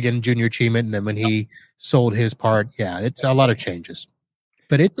was big in Junior Achievement, and then when he sold his part, it's a lot of changes,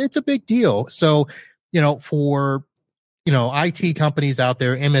 but it's a big deal. So, for IT companies out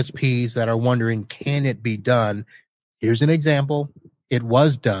there, MSPs that are wondering, can it be done? Here's an example. It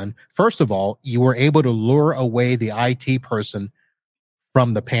was done. First of all, you were able to lure away the IT person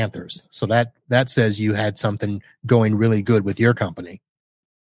from the Panthers. So that says you had something going really good with your company.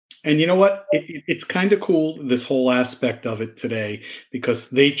 And you know what? It's kind of cool, this whole aspect of it today, because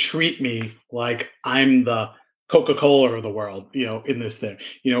they treat me like I'm the Coca-Cola of the world, in this thing.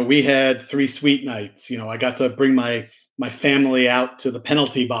 We had 3 sweet nights. I got to bring my family out to the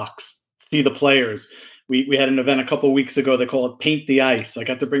penalty box, see the players. We had an event a couple of weeks ago. They call it Paint the Ice. I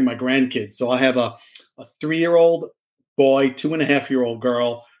got to bring my grandkids. So I have a 3-year-old boy, 2.5-year-old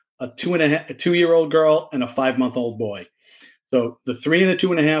girl, a 2-year-old girl, and a 5-month-old boy. So the 3 and the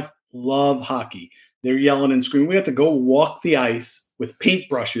 2.5 love hockey. They're yelling and screaming. We have to go walk the ice with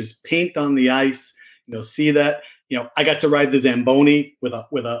paintbrushes, paint on the ice. See that. I got to ride the Zamboni with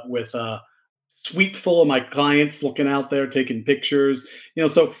a suite full of my clients looking out there, taking pictures.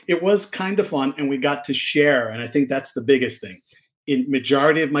 So it was kind of fun, and we got to share. And I think that's the biggest thing. In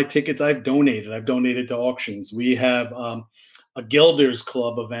majority of my tickets, I've donated to auctions. We have a Gilders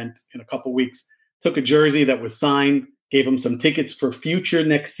Club event in a couple weeks. Took a jersey that was signed, gave them some tickets for future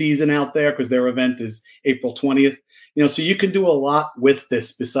next season out there, because their event is April 20th. So you can do a lot with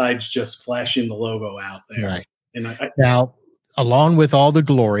this besides just flashing the logo out there. Right. And now, along with all the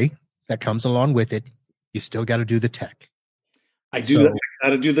glory that comes along with it, you still got to do the tech. I got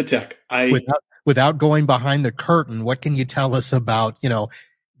to do the tech. Without going behind the curtain, what can you tell us about,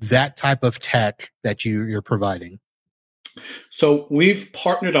 that type of tech that you're providing? So we've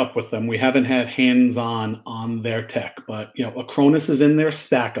partnered up with them. We haven't had hands-on their tech, but Acronis is in their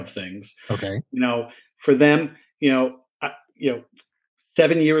stack of things. Okay. For them,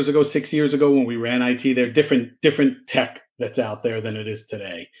 7 years ago, 6 years ago, when we ran IT, they're different tech that's out there than it is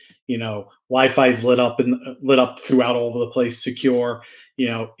today. Wi-Fi's lit up throughout all over the place, secure.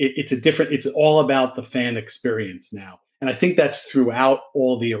 It's all about the fan experience now. And I think that's throughout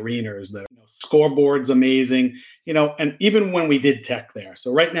all the arenas. The scoreboard's amazing, and even when we did tech there.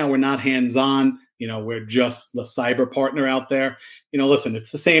 So right now we're not hands-on, we're just the cyber partner out there. Listen,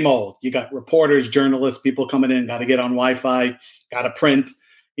 it's the same old. You got reporters, journalists, people coming in, got to get on Wi-Fi, got to print,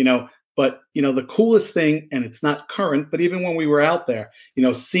 But, the coolest thing, and it's not current, but even when we were out there,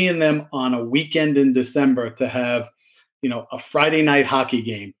 seeing them on a weekend in December to have, a Friday night hockey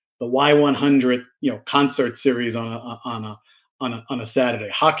game, the Y100, concert series on a Saturday,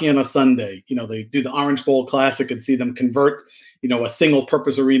 hockey on a Sunday, they do the Orange Bowl Classic and see them convert, a single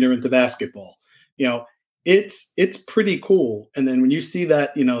purpose arena into basketball. It's pretty cool. And then when you see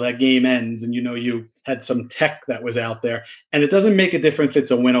that, that game ends and, you had some tech that was out there, and it doesn't make a difference if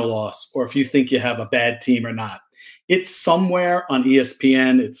it's a win or loss, or if you think you have a bad team or not. It's somewhere on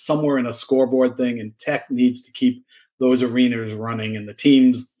ESPN. It's somewhere in a scoreboard thing, and tech needs to keep those arenas running, and the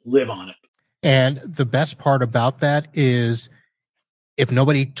teams live on it. And the best part about that is, if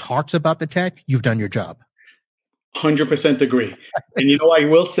nobody talks about the tech, you've done your job. 100% agree. And, I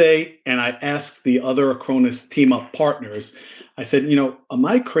will say, and I asked the other Acronis team up partners, I said, am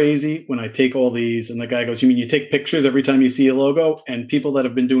I crazy when I take all these? And the guy goes, you mean you take pictures every time you see a logo? And people that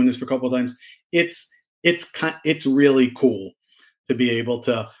have been doing this for a couple of times, it's really cool to be able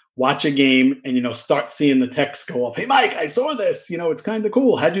to watch a game and, start seeing the text go up. Hey, Mike, I saw this, it's kind of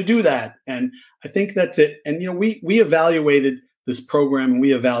cool. How'd you do that? And I think that's it. And, we evaluated this program and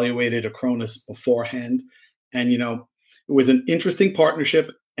we evaluated Acronis beforehand. And, it was an interesting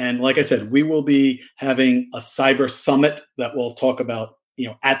partnership. And like I said, we will be having a cyber summit that we'll talk about,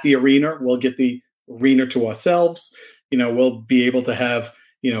 at the arena. We'll get the arena to ourselves. We'll be able to have,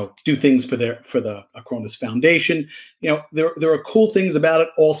 do things for the Acronis Foundation. There are cool things about it.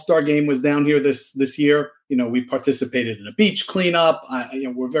 All-Star Game was down here this year. We participated in a beach cleanup.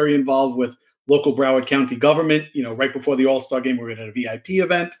 We're very involved with local Broward County government. Right before the All-Star Game, we're at a VIP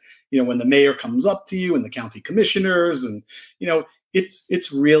event. When the mayor comes up to you and the county commissioners, and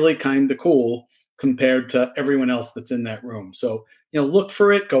it's really kind of cool compared to everyone else that's in that room. So look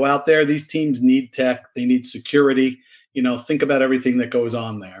for it. Go out there. These teams need tech. They need security. Think about everything that goes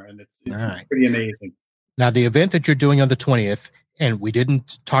on there, and it's right. Pretty amazing. Now, the event that you're doing on the 20th, and we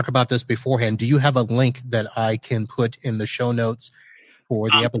didn't talk about this beforehand. Do you have a link that I can put in the show notes for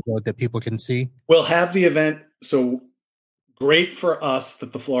the episode that people can see? We'll have the event. So great for us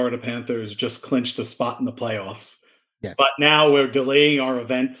that the Florida Panthers just clinched a spot in the playoffs. Yes. But now we're delaying our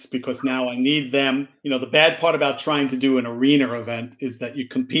events because now I need them. The bad part about trying to do an arena event is that you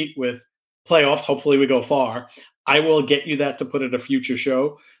compete with playoffs. Hopefully we go far. I will get you that to put at a future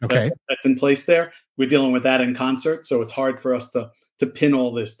show. Okay. That's in place there. We're dealing with that in concert, so it's hard for us to pin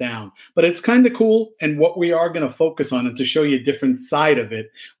all this down. But it's kind of cool, and what we are going to focus on, and to show you a different side of it,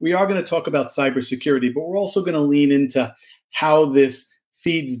 we are going to talk about cybersecurity, but we're also going to lean into how this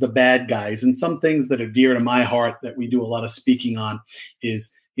feeds the bad guys. And some things that are dear to my heart that we do a lot of speaking on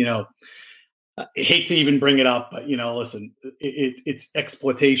is, I hate to even bring it up, but, listen, it's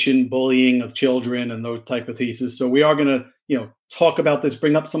exploitation, bullying of children and those type of pieces. So we are going to, talk about this,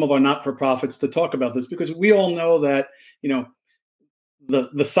 bring up some of our not-for-profits to talk about this, because we all know that, the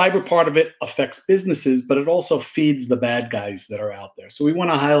cyber part of it affects businesses, but it also feeds the bad guys that are out there. So we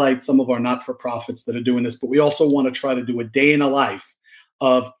want to highlight some of our not-for-profits that are doing this, but we also want to try to do a day in a life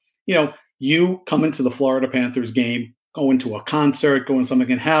of, you coming to the Florida Panthers game, going to a concert, going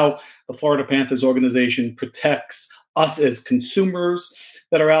something, and how the Florida Panthers organization protects us as consumers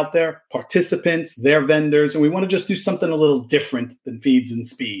that are out there, participants, their vendors. And we want to just do something a little different than feeds and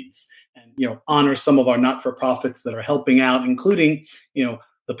speeds, and, honor some of our not-for-profits that are helping out, including,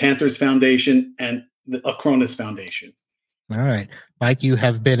 the Panthers Foundation and the Acronis Foundation. All right. Mike, you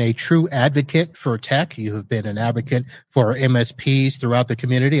have been a true advocate for tech. You have been an advocate for MSPs throughout the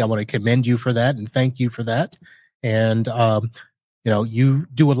community. I want to commend you for that and thank you for that. And, you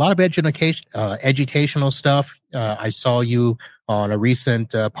do a lot of educational stuff. I saw you on a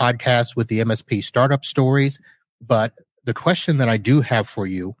recent podcast with the MSP Startup Stories. But the question that I do have for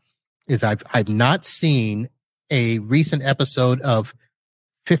you is I've not seen a recent episode of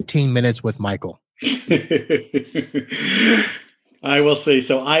 15 Minutes with Michael. I will say,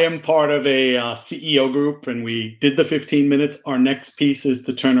 so I am part of a CEO group, and we did the 15 minutes. Our next piece is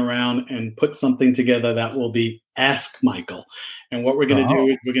to turn around and put something together that will be Ask Michael. And what we're going to do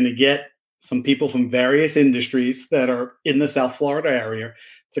is we're going to get some people from various industries that are in the South Florida area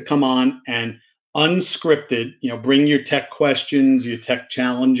to come on and unscripted, bring your tech questions, your tech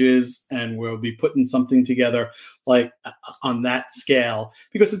challenges, and we'll be putting something together like on that scale,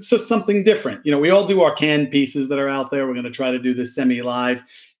 because it's just something different. We all do our canned pieces that are out there. We're going to try to do this semi-live,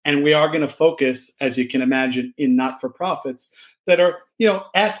 and we are going to focus, as you can imagine, in not-for-profits that are,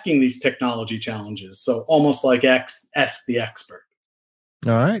 asking these technology challenges. So almost like Ask the Expert.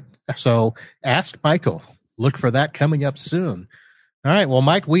 All right. So Ask Michael. Look for that coming up soon. All right. Well,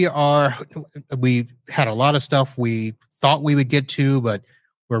 Mike, we had a lot of stuff we thought we would get to, but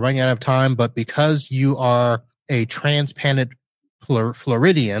we're running out of time. But because you are a transplanted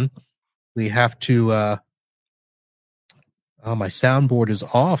Floridian, we have to, my soundboard is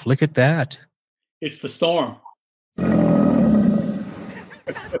off. Look at that. It's the storm.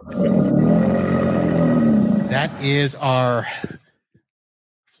 That is our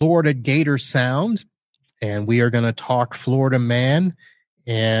Florida Gator sound. And we are going to talk Florida Man.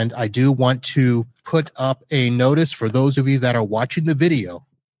 And I do want to put up a notice for those of you that are watching the video.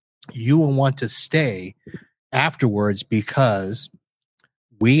 You will want to stay afterwards because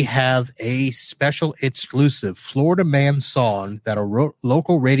we have a special exclusive Florida Man song that a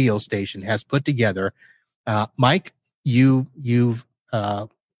local radio station has put together. Mike, you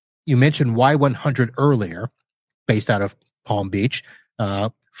mentioned Y100 earlier, based out of Palm Beach,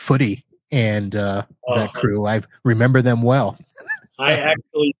 Footy. And that crew, I remember them well. So, I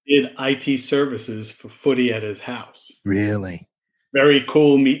actually did IT services for Footy at his house. Really? Very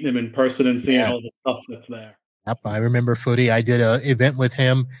cool meeting him in person and seeing all the stuff that's there. Yep, I remember Footy. I did an event with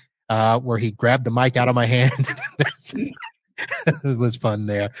him where he grabbed the mic out of my hand. It was fun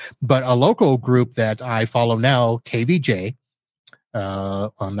there. But a local group that I follow now, KVJ,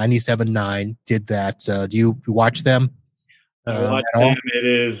 on 97.9, did that. Do you watch them? I watch them. It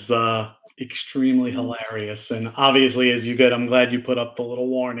is extremely hilarious, and obviously, as you get, I'm glad you put up the little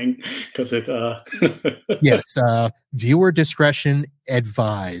warning because it. Yes, viewer discretion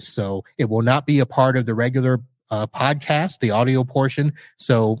advised. So it will not be a part of the regular podcast, the audio portion.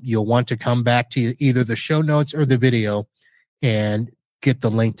 So you'll want to come back to either the show notes or the video and get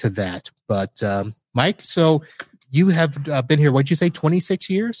the link to that. But Mike, so you have been here, what'd you say, 26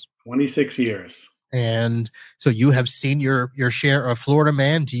 years? 26 years. And so you have seen your share of Florida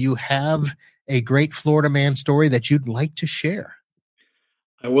Man. Do you have a great Florida Man story that you'd like to share?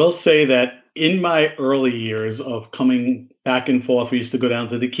 I will say that in my early years of coming back and forth, we used to go down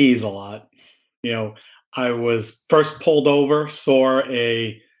to the Keys a lot. I was first pulled over, saw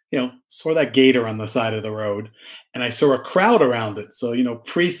that gator on the side of the road, and I saw a crowd around it. So,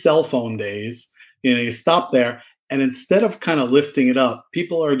 pre-cell phone days, you stop there, and instead of kind of lifting it up,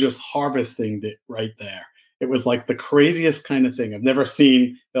 people are just harvesting it right there. It was like the craziest kind of thing I've never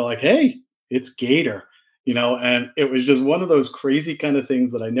seen. They're like, hey, it's gator, and it was just one of those crazy kind of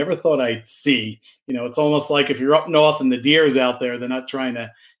things that I never thought I'd see. It's almost like if you're up north and the deer's out there, they're not trying to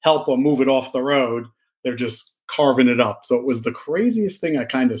help or move it off the road. They're just carving it up. So it was the craziest thing I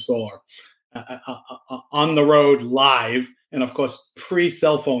kind of saw on the road live. And of course,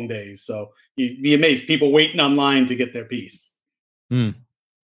 pre-cell phone days. So you'd be amazed. People waiting online to get their piece.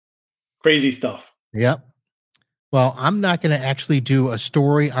 Crazy stuff. Yep. Well, I'm not going to actually do a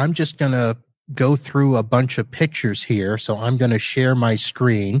story. I'm just going to go through a bunch of pictures here. So I'm going to share my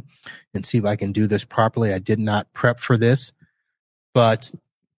screen and see if I can do this properly. I did not prep for this. But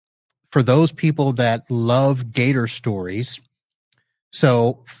for those people that love gator stories,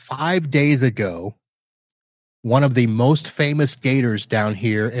 so 5 days ago, one of the most famous gators down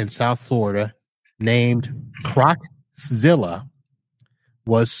here in South Florida, named Croczilla,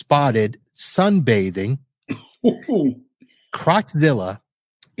 was spotted sunbathing. Croczilla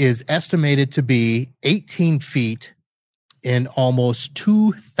is estimated to be 18 feet and almost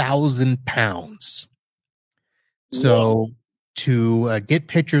 2,000 pounds. So to get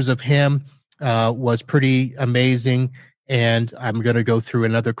pictures of him was pretty amazing. And I'm going to go through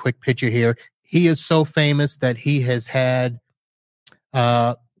another quick picture here. He is so famous that he has had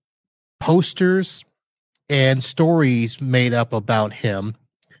posters and stories made up about him.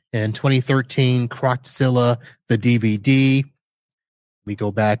 In 2013, Croczilla, the DVD. We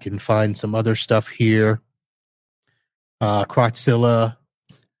go back and find some other stuff here. Croczilla.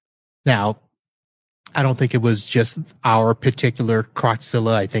 Now, I don't think it was just our particular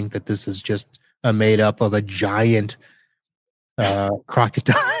Croczilla. I think that this is just made up of a giant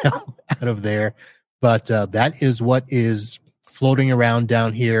crocodile out of there. But that is what is floating around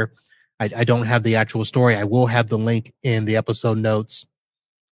down here. I don't have the actual story. I will have the link in the episode notes.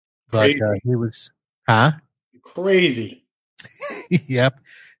 But he was, crazy. Yep.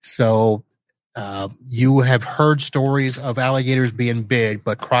 So you have heard stories of alligators being big,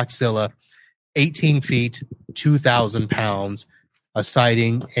 but Croczilla, 18 feet, 2,000 pounds, a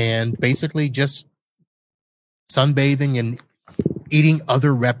sighting, and basically just sunbathing and eating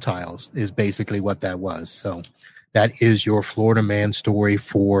other reptiles is basically what that was. So that is your Florida Man story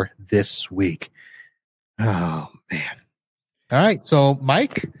for this week. Oh, man. All right. So,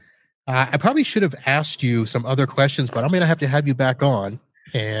 Mike, I probably should have asked you some other questions, but I'm going to have you back on.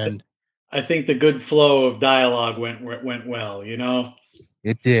 And I think the good flow of dialogue went well,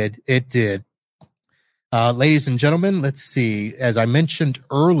 It did. It did. Ladies and gentlemen, let's see. As I mentioned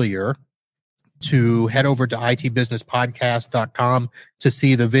earlier, to head over to itbusinesspodcast.com to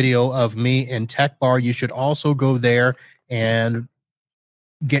see the video of me in Tech Bar. You should also go there and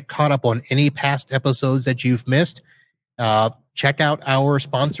get caught up on any past episodes that you've missed. Check out our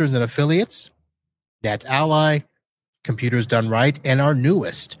sponsors and affiliates. That's Ally, Computers Done Right, and our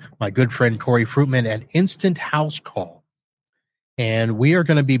newest, my good friend Corey Fruitman at Instant House Call. And we are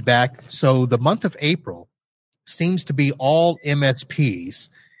going to be back. So the month of April seems to be all MSPs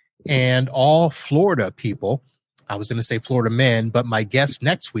and all Florida people. I was going to say Florida men, but my guest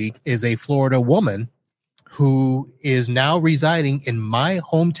next week is a Florida woman who is now residing in my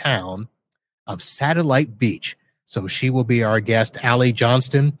hometown of Satellite Beach. So she will be our guest, Allie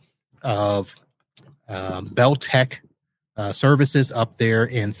Johnston of Bell Tech Services up there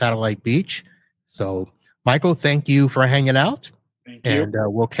in Satellite Beach. So, Michael, thank you for hanging out. Thank you. And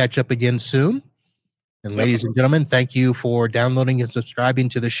we'll catch up again soon. And ladies and gentlemen, thank you for downloading and subscribing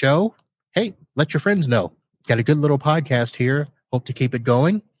to the show. Hey, let your friends know. got a good little podcast here. Hope to keep it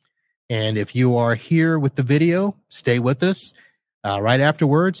going. And if you are here with the video, stay with us right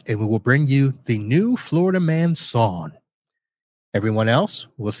afterwards, and we will bring you the new Florida Man song. Everyone else,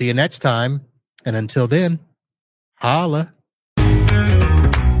 we'll see you next time. And until then, holla.